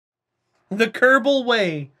The Kerbal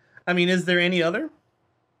way. I mean, is there any other?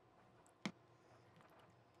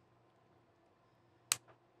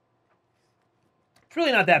 It's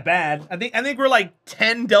really not that bad. I think we're like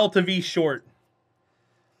 10 delta V short,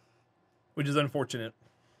 which is unfortunate.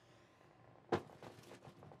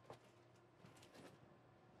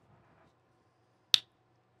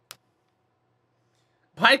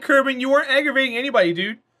 Hi, Kerbin. You weren't aggravating anybody,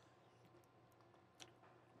 dude.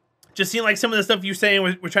 Just seemed like some of the stuff you're saying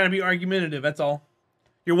we're trying to be argumentative. That's all.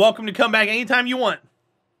 You're welcome to come back anytime you want.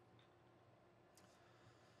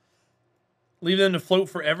 Leave them to float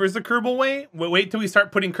forever is the Kerbal way? Wait till we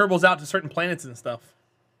start putting Kerbals out to certain planets and stuff.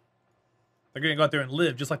 They're going to go out there and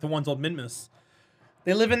live, just like the ones on Minmus.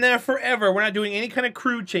 They live in there forever. We're not doing any kind of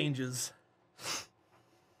crew changes.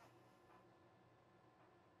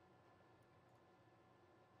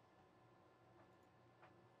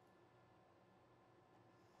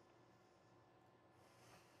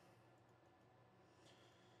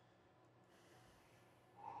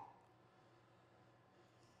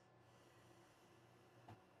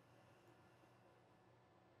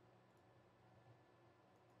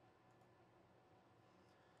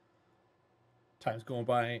 Time's going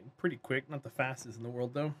by pretty quick. Not the fastest in the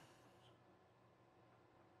world, though.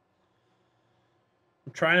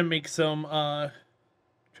 I'm trying to make some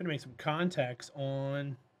contacts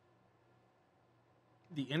on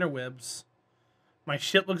the interwebs. My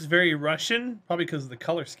shit looks very Russian, probably because of the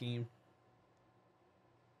color scheme.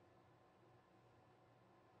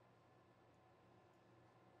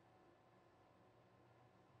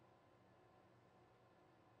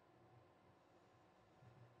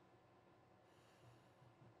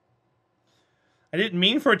 I didn't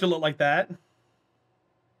mean for it to look like that.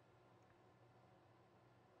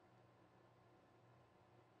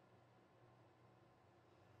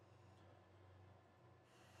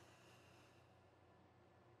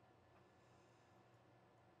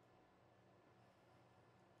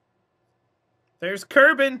 There's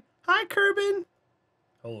Kerbin. Hi, Kerbin.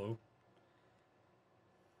 Hello.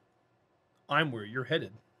 I'm where you're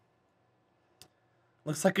headed.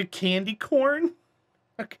 Looks like a candy corn.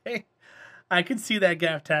 Okay. I can see that,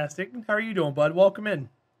 Gafftastic. How are you doing, bud? Welcome in.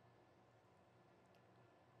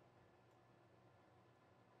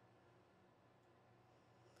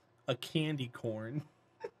 A candy corn.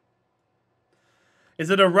 Is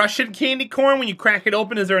it a Russian candy corn? When you crack it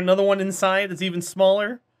open, is there another one inside that's even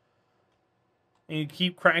smaller? And you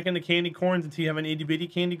keep cracking the candy corns until you have an itty-bitty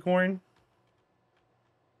candy corn?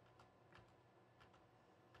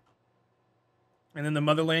 And then the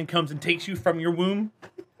motherland comes and takes you from your womb?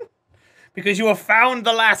 Because you have found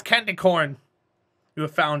the last candy corn. You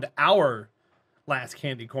have found our last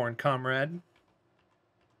candy corn, comrade.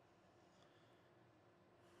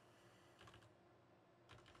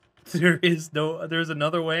 There's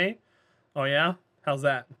another way? Oh, yeah? How's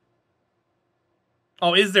that?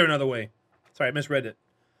 Oh, is there another way? Sorry, I misread it.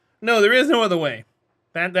 No, there is no other way.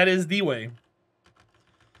 That is the way.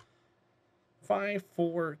 5,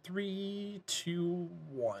 4, 3, 2,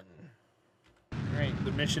 1. Alright,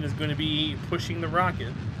 the mission is going to be pushing the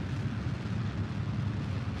rocket.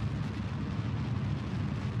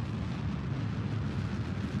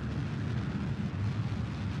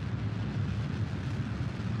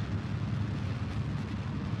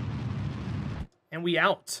 And we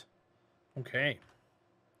out. Okay.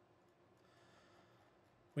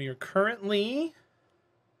 We are currently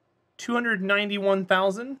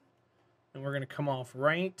 291,000. And we're going to come off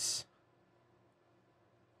right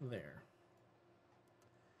there.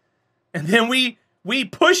 And then we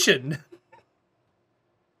pushing.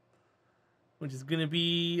 Which is going to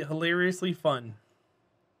be hilariously fun.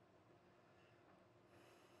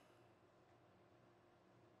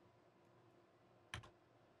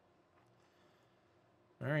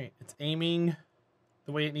 All right, it's aiming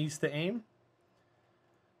the way it needs to aim.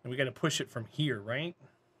 And we got to push it from here, right?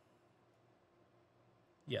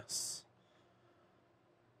 Yes.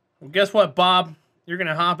 Well, guess what, Bob? You're going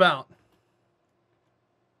to hop out.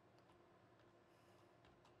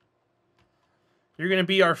 You're going to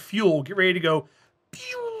be our fuel. Get ready to go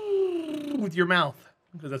pew with your mouth.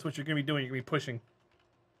 Because that's what you're going to be doing. You're going to be pushing.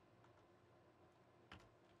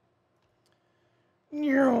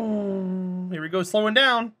 Here we go, slowing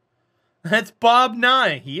down. That's Bob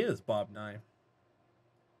Nye. He is Bob Nye.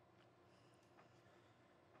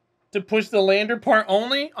 To push the lander part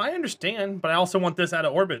only? I understand, but I also want this out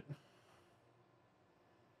of orbit.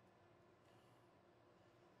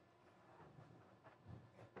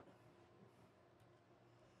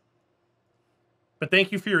 But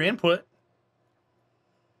thank you for your input.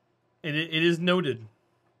 It is noted.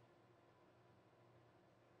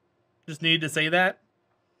 Just needed to say that.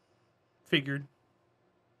 Figured.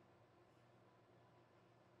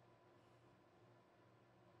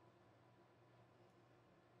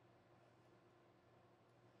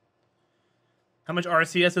 How much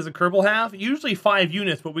RCS does a Kerbal have? Usually 5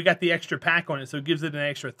 units, but we got the extra pack on it, so it gives it an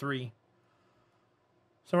extra 3.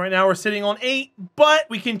 So right now we're sitting on 8, but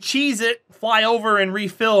we can cheese it, fly over, and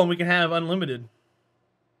refill, and we can have unlimited.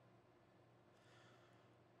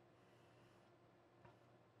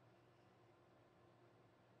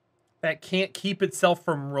 That can't keep itself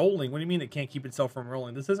from rolling. What do you mean it can't keep itself from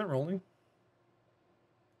rolling? This isn't rolling.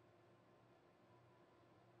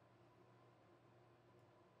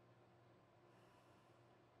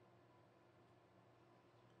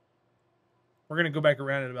 We're going to go back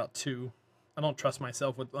around at about 2. I don't trust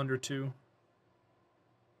myself with under 2.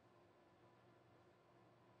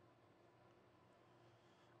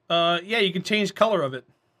 Yeah, you can change color of it.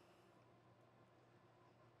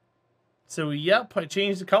 So, yep, I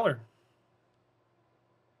changed the color.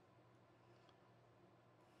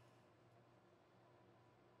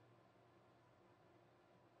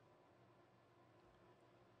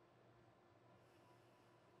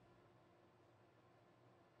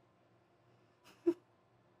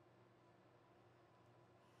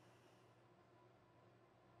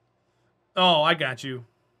 Oh, I got you.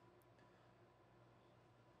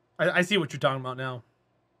 I see what you're talking about now.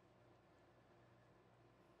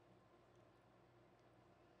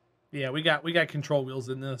 Yeah, we got control wheels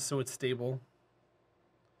in this, so it's stable.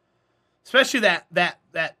 Especially that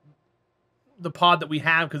the pod that we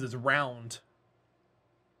have because it's round.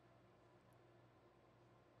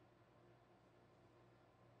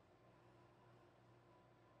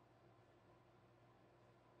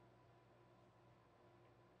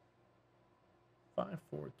 Five,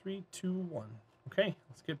 4, 3, 2, 1. Okay,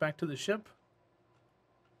 let's get back to the ship.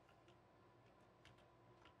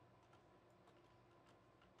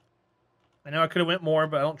 I know I could have went more,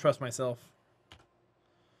 but I don't trust myself.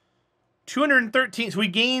 213. So we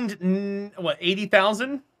gained, what,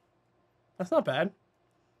 80,000? That's not bad.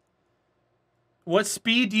 What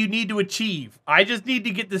speed do you need to achieve? I just need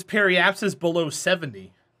to get this periapsis below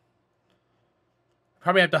 70.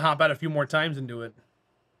 Probably have to hop out a few more times and do it.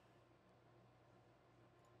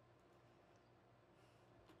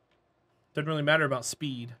 Doesn't really matter about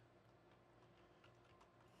speed.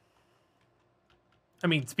 I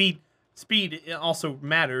mean, speed also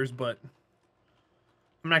matters, but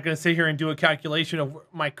I'm not going to sit here and do a calculation of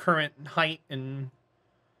my current height and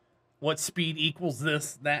what speed equals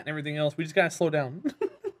this, that, and everything else. We just got to slow down.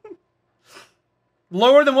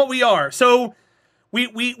 Lower than what we are. So we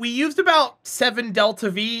used about 7 delta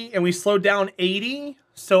V and we slowed down 80.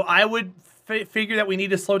 So I would figure that we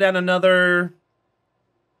need to slow down another...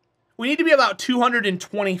 We need to be about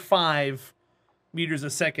 225 meters a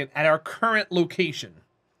second at our current location.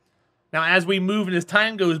 Now, as we move and as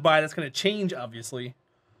time goes by, that's going to change, obviously.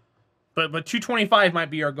 But 225 might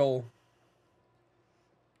be our goal.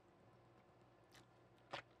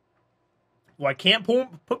 Well, I can't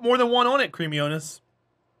put more than 1 on it, Creamionis.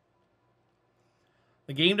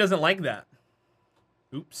 The game doesn't like that.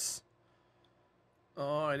 Oops.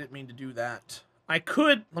 Oh, I didn't mean to do that. I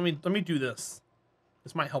could... Let me do this.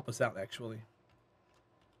 This might help us out, actually.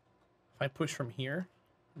 If I push from here...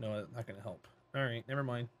 No, that's not going to help. All right, never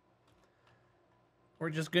mind. We're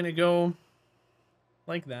just going to go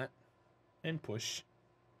like that and push.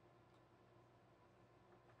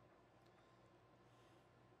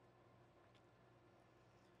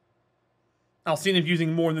 I'll see if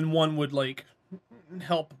using more than 1 would, like,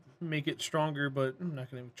 help make it stronger, but I'm not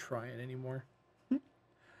going to try it anymore.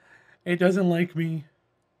 It doesn't like me.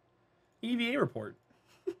 EVA report.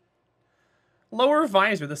 Lower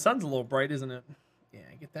visor. The sun's a little bright, isn't it? Yeah,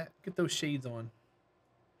 get those shades on.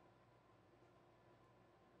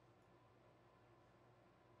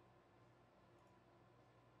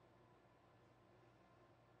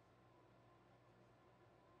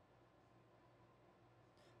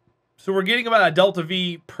 So we're getting about a delta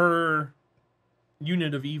V per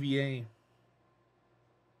unit of EVA.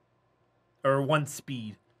 Or 1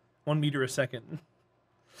 speed. 1 meter a second.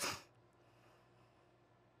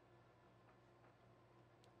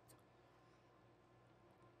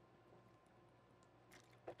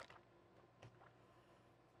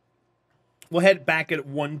 We'll head back at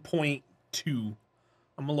 1.2.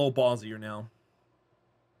 I'm a little ballsier now.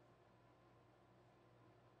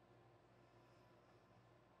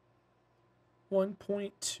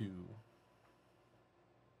 .2.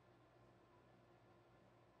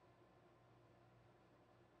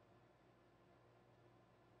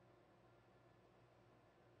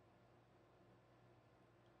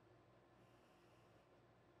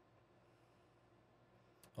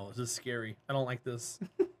 Oh, this is scary. I don't like this.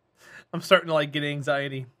 I'm starting to like get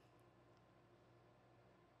anxiety.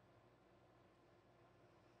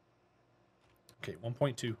 Okay,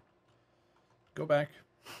 1.2. Go back.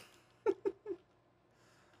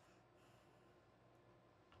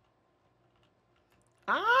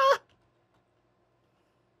 Ah!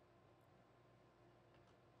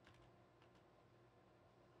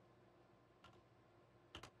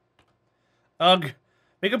 Ugh.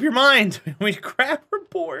 Make up your mind. We crap or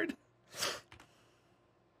bored.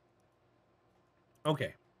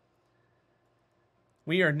 Okay.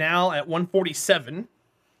 We are now at 147.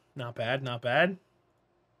 Not bad, not bad.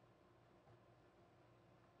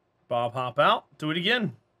 Bob, hop out. Do it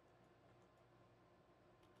again.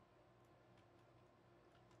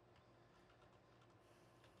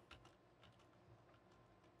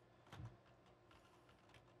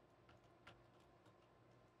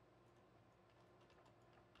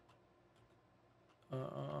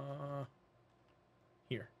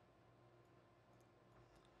 Here.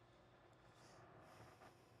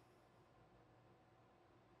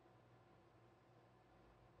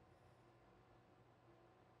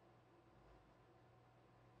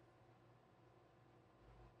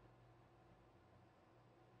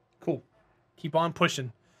 Cool. Keep on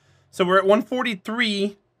pushing. So we're at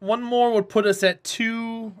 143. One more would put us at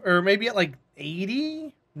 2, or maybe at like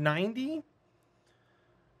 80, 90.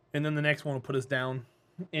 And then the next one will put us down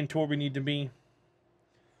into where we need to be.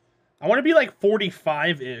 I want to be like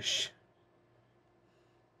 45-ish.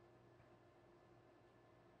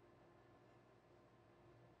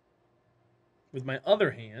 With my other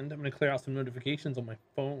hand, I'm going to clear out some notifications on my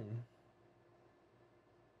phone.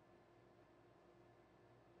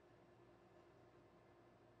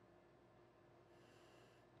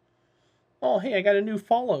 Oh, hey, I got a new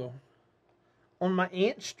follow on my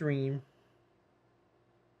Ant stream.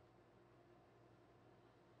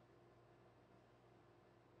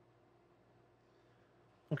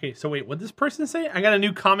 Okay, so wait, what did this person say? I got a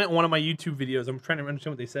new comment on one of my YouTube videos. I'm trying to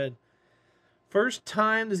understand what they said. First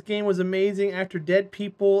time this game was amazing. After dead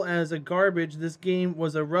people as a garbage, this game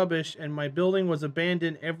was a rubbish, and my building was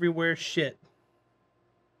abandoned everywhere. Shit.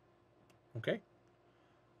 Okay.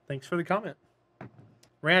 Thanks for the comment.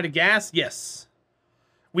 Ran out of gas? Yes.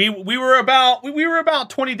 We were about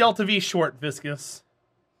 20 Delta V short, Viscous.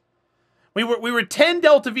 We were 10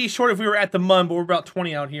 Delta V short if we were at the MUN, but we're about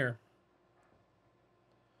 20 out here.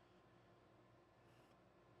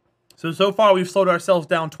 So far, we've slowed ourselves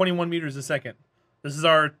down 21 meters a second. This is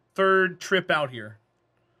our third trip out here.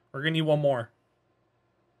 We're going to need one more.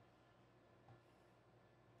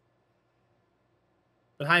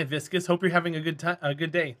 But hi, Viscous. Hope you're having a good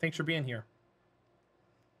day. Thanks for being here.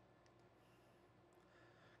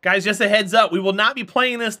 Guys, just a heads up. We will not be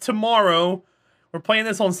playing this tomorrow. We're playing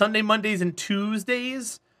this on Sunday, Mondays, and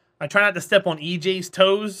Tuesdays. I try not to step on EJ's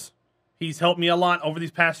toes. He's helped me a lot over these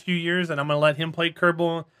past few years, and I'm going to let him play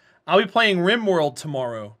Kerbal. I'll be playing RimWorld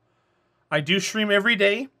tomorrow. I do stream every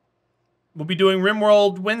day. We'll be doing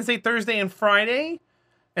RimWorld Wednesday, Thursday, and Friday.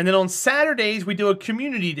 And then on Saturdays, we do a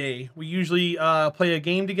community day. We usually play a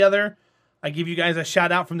game together. I give you guys a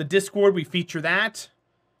shout out from the Discord. We feature that.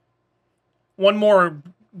 One more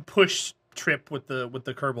push trip with the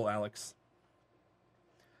Kerbal, Alex.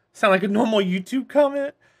 Sound like a normal YouTube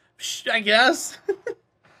comment? I guess.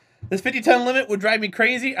 This 50-ton limit would drive me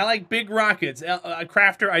crazy. I like big rockets.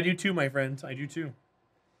 Crafter, I do too, my friends. I do too.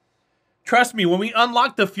 Trust me, when we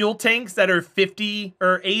unlock the fuel tanks that are 50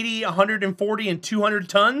 or 80, 140, and 200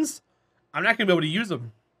 tons, I'm not going to be able to use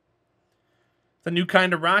them. It's a new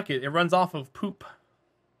kind of rocket. It runs off of poop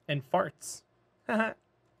and farts.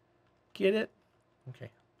 Get it?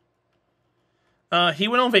 Okay. He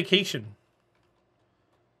went on vacation.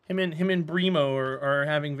 Him and Brimo are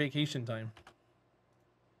having vacation time.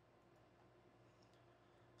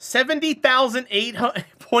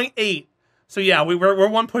 70,800.8. So yeah, we're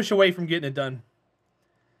one push away from getting it done.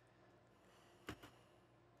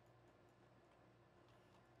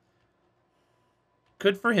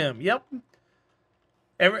 Good for him. Yep.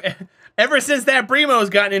 Ever since that Brimo's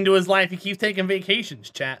gotten into his life, he keeps taking vacations,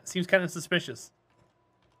 chat. Seems kind of suspicious.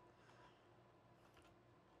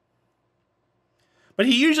 But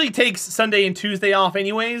he usually takes Sunday and Tuesday off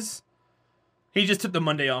anyways. He just took the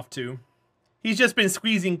Monday off too. He's just been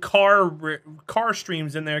squeezing car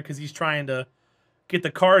streams in there because he's trying to get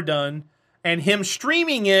the car done. And him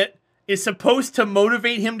streaming it is supposed to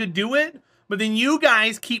motivate him to do it. But then you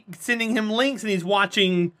guys keep sending him links and he's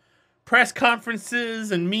watching press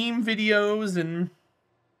conferences and meme videos. And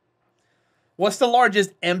what's the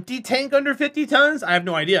largest empty tank under 50 tons? I have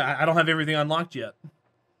no idea. I don't have everything unlocked yet.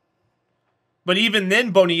 But even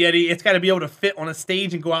then, Bonietti, it's got to be able to fit on a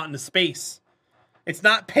stage and go out into space. It's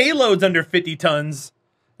not payloads under 50 tons.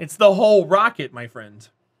 It's the whole rocket, my friend.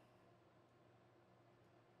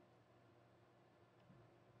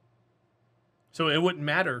 So it wouldn't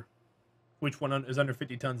matter which one is under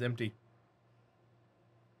 50 tons empty.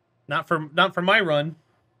 Not for my run.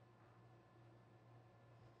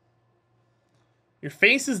 Your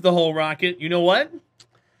face is the whole rocket. You know what?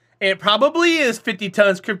 It probably is 50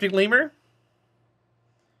 tons, Cryptic Lemur.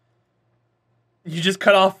 You just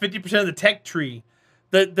cut off 50% of the tech tree.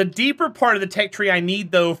 The deeper part of the tech tree I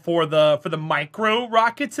need though for the micro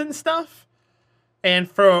rockets and stuff, and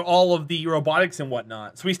for all of the robotics and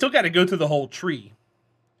whatnot. So we still got to go through the whole tree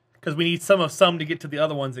because we need some to get to the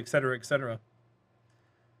other ones, etc., etc.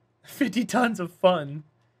 50 tons of fun.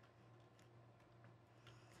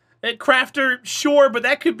 Crafter, sure, but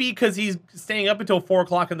that could be because he's staying up until 4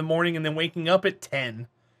 o'clock in the morning and then waking up at 10.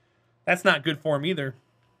 That's not good for him either.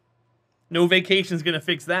 No vacation's going to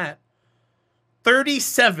fix that.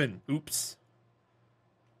 37. Oops.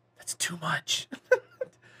 That's too much.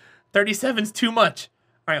 37's too much.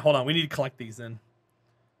 All right, hold on. We need to collect these then.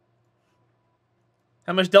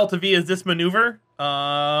 How much Delta V is this maneuver?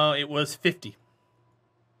 It was 50.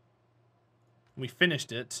 We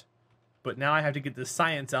finished it. But now I have to get this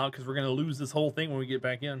science out because we're going to lose this whole thing when we get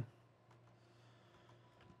back in.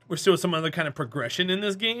 We're still some other kind of progression in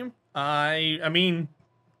this game. I mean,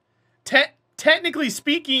 technically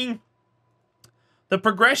speaking, the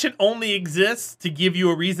progression only exists to give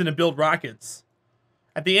you a reason to build rockets.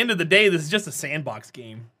 At the end of the day, this is just a sandbox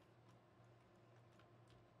game.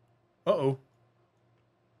 Uh-oh.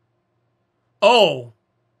 Oh.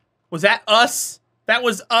 Was that us? That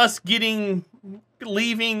was us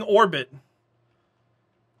leaving orbit.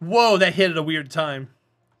 Whoa, that hit at a weird time.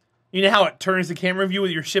 You know how it turns the camera view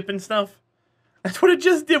with your ship and stuff? That's what it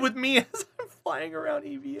just did with me as I'm flying around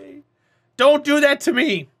EVA. Don't do that to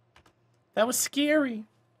me. That was scary.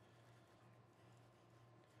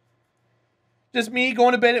 Just me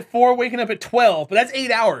going to bed at 4, waking up at 12. But that's 8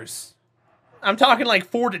 hours. I'm talking like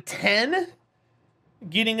 4 to 10.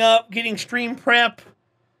 Getting up, getting stream prep,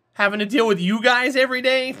 having to deal with you guys every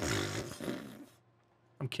day.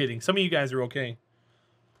 I'm kidding. Some of you guys are okay.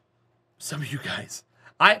 Some of you guys.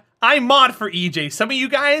 I mod for EJ. Some of you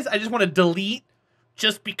guys, I just want to delete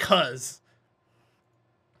just because.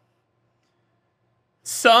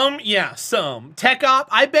 Some, yeah, some. Tech Op,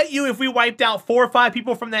 I bet you if we wiped out 4 or 5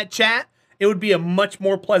 people from that chat, it would be a much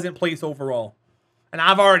more pleasant place overall. And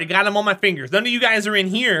I've already got them on my fingers. None of you guys are in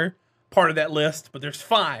here, part of that list, but there's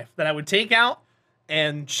 5 that I would take out,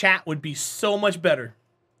 and chat would be so much better.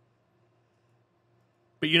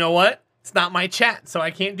 But you know what? It's not my chat, so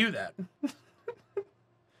I can't do that.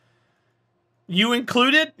 You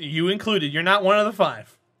included? You included. You're not one of the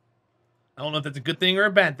 5. I don't know if that's a good thing or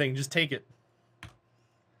a bad thing. Just take it.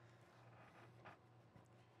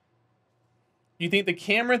 You think the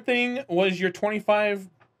camera thing was your 25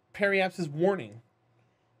 periapsis warning?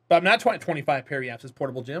 But I'm not 25 periapsis,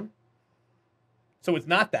 Portable Jim. So it's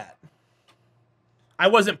not that. I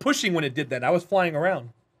wasn't pushing when it did that. I was flying around.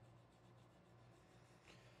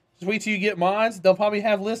 Just wait till you get mods. They'll probably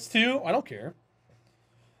have lists too. I don't care.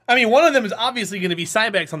 I mean, one of them is obviously going to be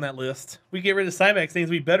Cybex on that list. We get rid of Cybex, things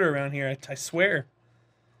will be better around here. I swear.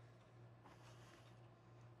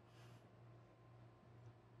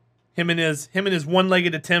 Him and his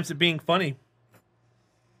one-legged attempts at being funny.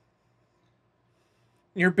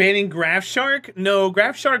 You're banning Graph Shark? No,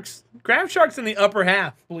 Graph Shark's in the upper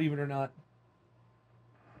half, believe it or not.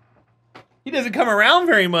 He doesn't come around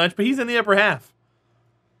very much, but he's in the upper half.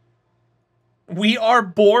 We are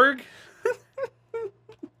Borg.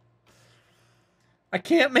 I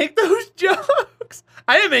can't make those jokes.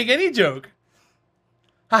 I didn't make any joke.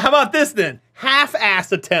 How about this then?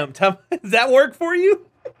 Half-ass attempt. Does that work for you?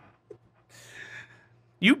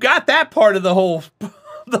 You got that part of the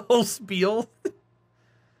whole spiel.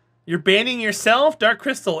 You're banning yourself? Dark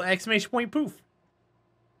Crystal, exclamation point, poof.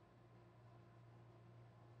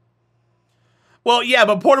 Well, yeah,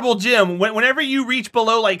 but Portable Jim, whenever you reach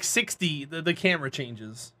below like 60, the camera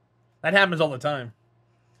changes. That happens all the time.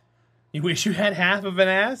 You wish you had half of an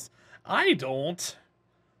ass? I don't.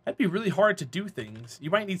 That'd be really hard to do things. You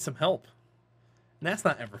might need some help. And that's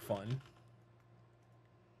not ever fun.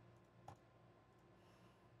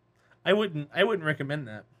 I wouldn't recommend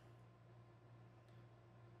that.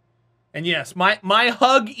 And yes, my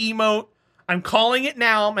hug emote, I'm calling it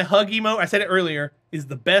now. My hug emote, I said it earlier, is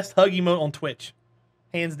the best hug emote on Twitch.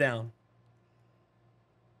 Hands down.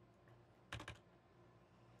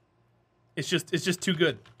 It's just too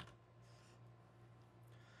good.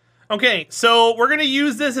 Okay, so we're going to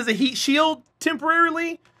use this as a heat shield.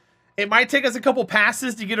 temporarily. It might take us a couple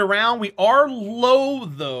passes to get around. We are low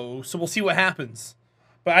though, so we'll see what happens.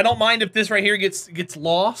 But I don't mind if this right here gets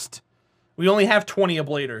lost. We only have 20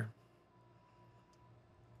 ablator.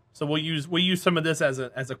 So we'll use some of this as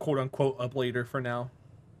a quote unquote ablator for now.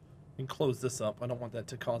 And close this up. I don't want that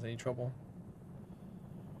to cause any trouble.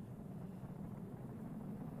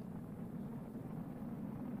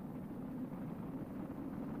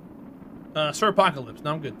 Sir Apocalypse.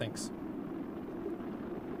 No, I'm good, thanks.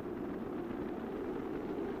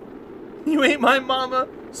 You ain't my mama?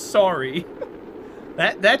 Sorry.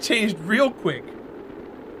 That changed real quick.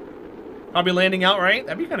 I'll be landing outright.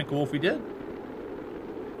 That'd be kind of cool if we did.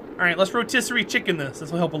 Alright, let's rotisserie chicken this.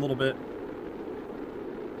 This will help a little bit.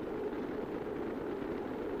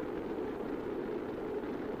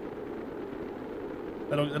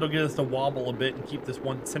 That'll get us to wobble a bit and keep this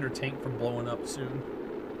one center tank from blowing up soon.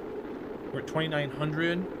 We're at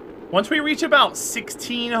 2,900. Once we reach about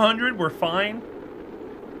 1,600, we're fine.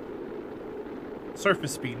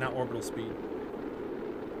 Surface speed, not orbital speed.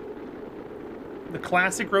 The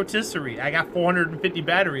classic rotisserie. I got 450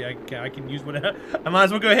 battery. I can use whatever. I might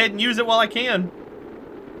as well go ahead and use it while I can.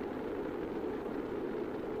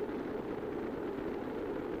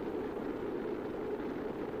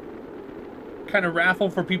 Kind of raffle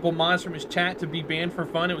for people mods from his chat to be banned for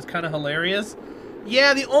fun. It was kind of hilarious.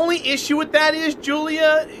 Yeah, the only issue with that is,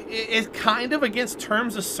 Julia, it's kind of against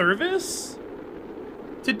terms of service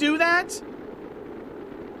to do that.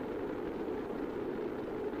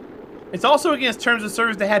 It's also against terms of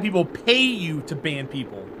service to have people pay you to ban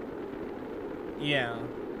people. Yeah.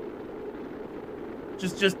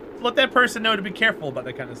 Just let that person know to be careful about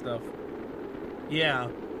that kind of stuff. Yeah.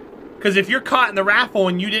 Because if you're caught in the raffle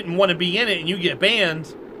and you didn't want to be in it and you get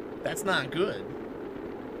banned, that's not good.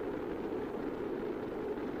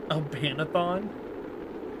 A banathon?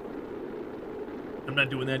 I'm not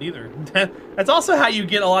doing that either. That's also how you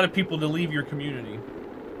get a lot of people to leave your community.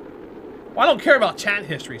 Well, I don't care about chat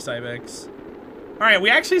history, Cybex. Alright, we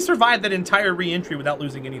actually survived that entire re-entry without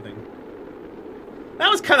losing anything. That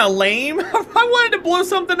was kind of lame. I wanted to blow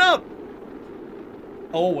something up.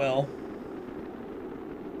 Oh well.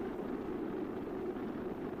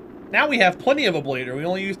 Now we have plenty of ablator. We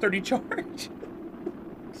only use 30 charge.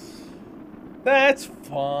 That's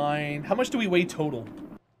fine. How much do we weigh total?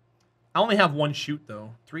 I only have one chute,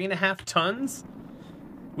 though. 3.5 tons?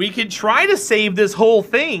 We could try to save this whole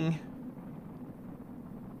thing.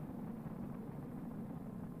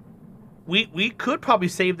 We could probably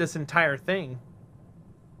save this entire thing.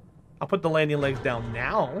 I'll put the landing legs down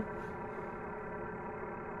now.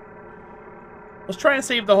 Let's try and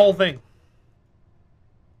save the whole thing.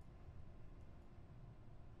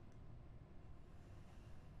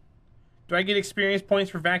 Do I get experience points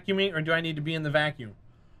for vacuuming, or do I need to be in the vacuum?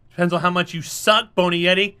 Depends on how much you suck, Boney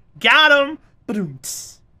Yeti. Got him!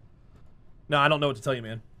 No, I don't know what to tell you,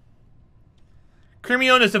 man.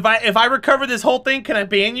 Cremionis, if I recover this whole thing, can I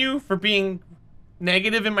ban you for being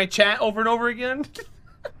negative in my chat over and over again?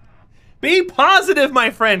 Be positive,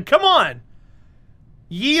 my friend. Come on.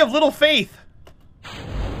 Ye of little faith.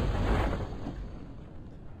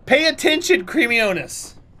 Pay attention,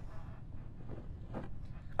 Cremionis.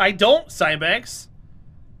 I don't, Cybex.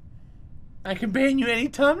 I can ban you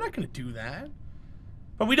anytime. I'm not gonna do that.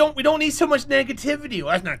 But we don't need so much negativity.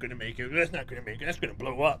 Well, that's not gonna make it. That's not gonna make it. That's gonna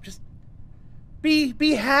blow up. Just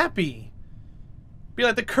be happy. Be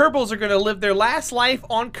like the Kerbals are gonna live their last life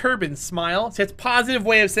on Kerbin. Smile. See, it's a positive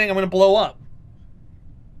way of saying I'm gonna blow up.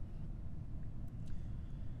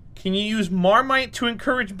 Can you use Marmite to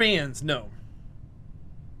encourage bans? No.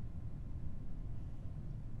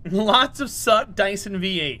 Lots of suck Dyson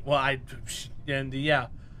V8. Well, yeah,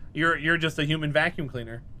 you're just a human vacuum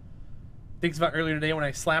cleaner. Thinks about earlier today when I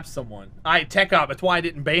slapped someone. Tech Op. That's why I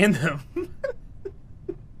didn't ban them.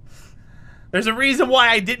 There's a reason why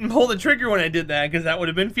I didn't pull the trigger when I did that, because that would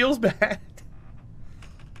have been feels bad.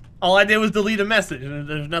 All I did was delete a message,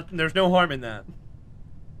 and there's no harm in that.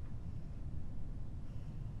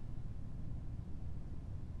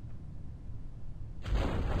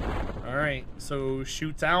 Alright, so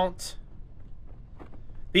shoots out.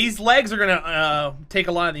 These legs are gonna take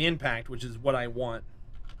a lot of the impact, which is what I want.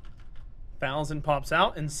 1,000 pops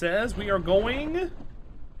out and says we are going...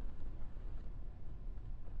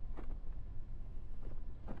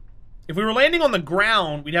 If we were landing on the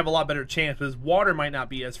ground, we'd have a lot better chance, because water might not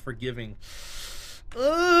be as forgiving.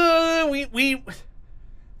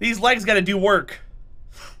 These legs gotta do work.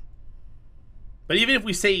 But even if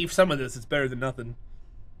we save some of this, it's better than nothing.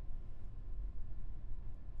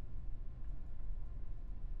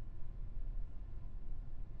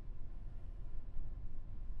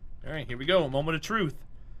 Alright, Here we go. A moment of truth.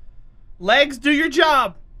 Legs, do your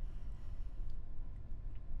job.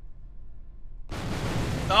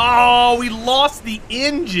 Oh, we lost the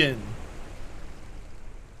engine.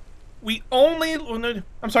 We lost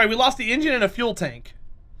the engine and a fuel tank.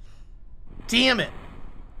 Damn it.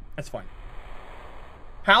 That's fine.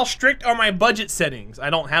 How strict are my budget settings? I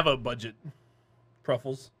don't have a budget.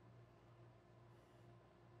 Truffles.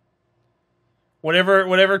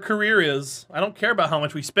 Whatever career is. I don't care about how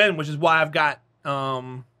much we spend, which is why I've got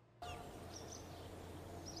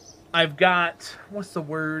what's the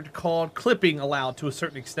word called? Clipping allowed to a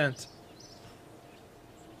certain extent.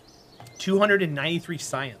 293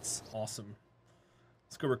 science. Awesome.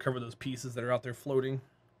 Let's go recover those pieces that are out there floating.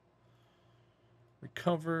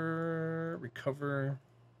 Recover.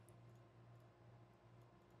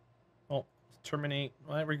 Oh, terminate.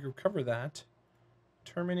 Well, we recover that.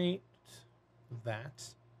 Terminate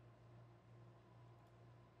that.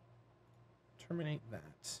 Terminate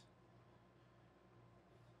that.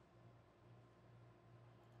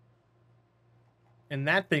 And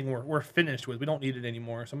that thing we're finished with. We don't need it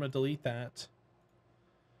anymore, so I'm going to delete that.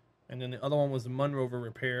 And then the other one was the Mun rover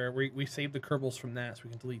repair. We saved the Kerbals from that, so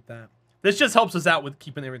we can delete that. This just helps us out with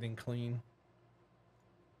keeping everything clean.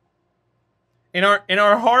 In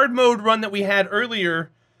our hard mode run that we had earlier,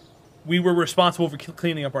 we were responsible for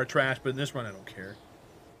cleaning up our trash, but in this run, I don't care.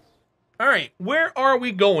 All right, where are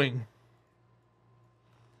we going?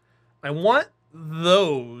 I want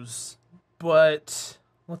those, but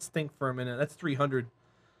let's think for a minute. That's 300.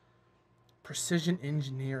 Precision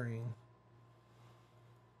engineering.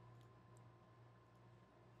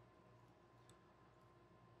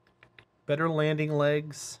 Better landing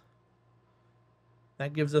legs.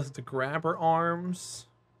 That gives us the grabber arms.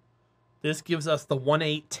 This gives us the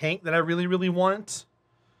 1.8 tank that I really, really want.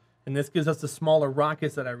 And this gives us the smaller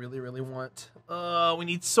rockets that I really, really want. We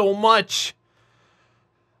need so much.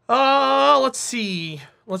 Let's see.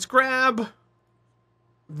 Let's grab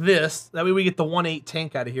this. That way we get the 1.8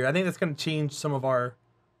 tank out of here. I think that's going to change some of our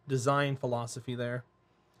design philosophy there.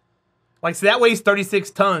 Like, so that weighs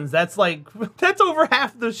 36 tons. That's like, that's over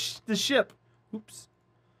half the ship. Oops.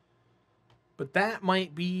 But that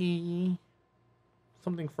might be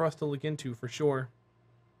something for us to look into for sure.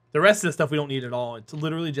 The rest of the stuff we don't need at all. It's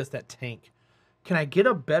literally just that tank. Can I get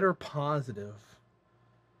a better positive?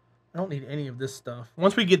 I don't need any of this stuff.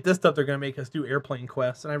 Once we get this stuff, they're going to make us do airplane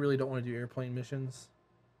quests, and I really don't want to do airplane missions.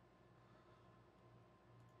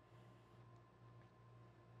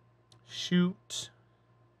 Shoot.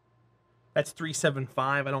 That's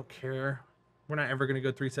 375. I don't care. We're not ever going to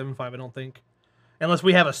go 375, I don't think. Unless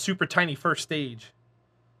we have a super tiny first stage.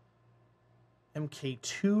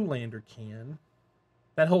 MK2 lander can.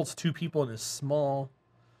 That holds 2 people and is small.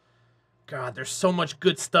 God, there's so much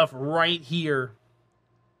good stuff right here.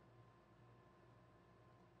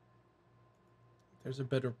 There's a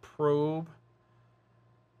better probe.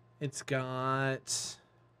 It's got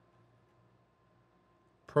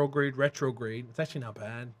prograde, retrograde. It's actually not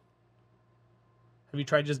bad. Have you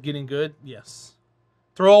tried just getting good? Yes.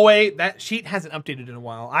 Throwaway. That sheet hasn't updated in a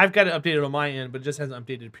while. I've got it updated on my end, but it just hasn't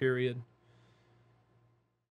updated, period.